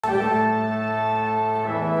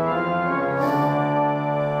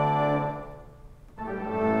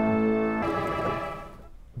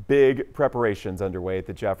Big preparations underway at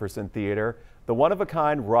the Jefferson Theatre. The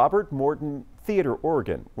one-of-a-kind Robert Morton Theatre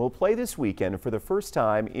organ will play this weekend for the first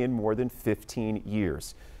time in more than 15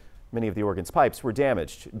 years. Many of the organ's pipes were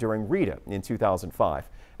damaged during Rita in 2005.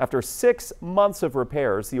 After 6 months of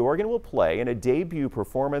repairs, the organ will play in a debut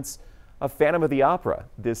performance of Phantom of the Opera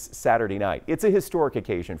this Saturday night. It's a historic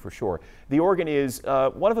occasion for sure. The organ is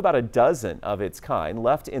one of about a dozen of its kind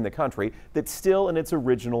left in the country that's still in its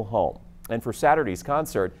original home. And for Saturday's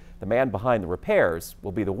concert, the man behind the repairs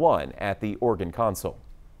will be the one at the organ console.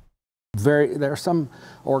 There are some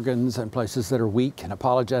organs and places that are weak and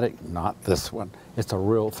apologetic. Not this one. It's a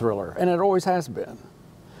real thriller, and it always has been.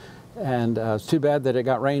 And it's too bad that it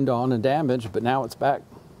got rained on and damaged, but now it's back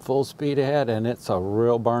full speed ahead, and it's a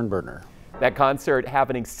real barn burner. That concert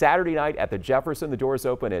happening Saturday night at the Jefferson. The doors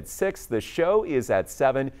open at 6. The show is at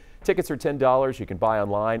 7. Tickets are $10. You can buy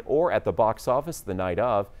online or at the box office the night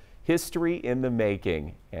of. History in the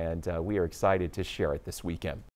making, and we are excited to share it this weekend.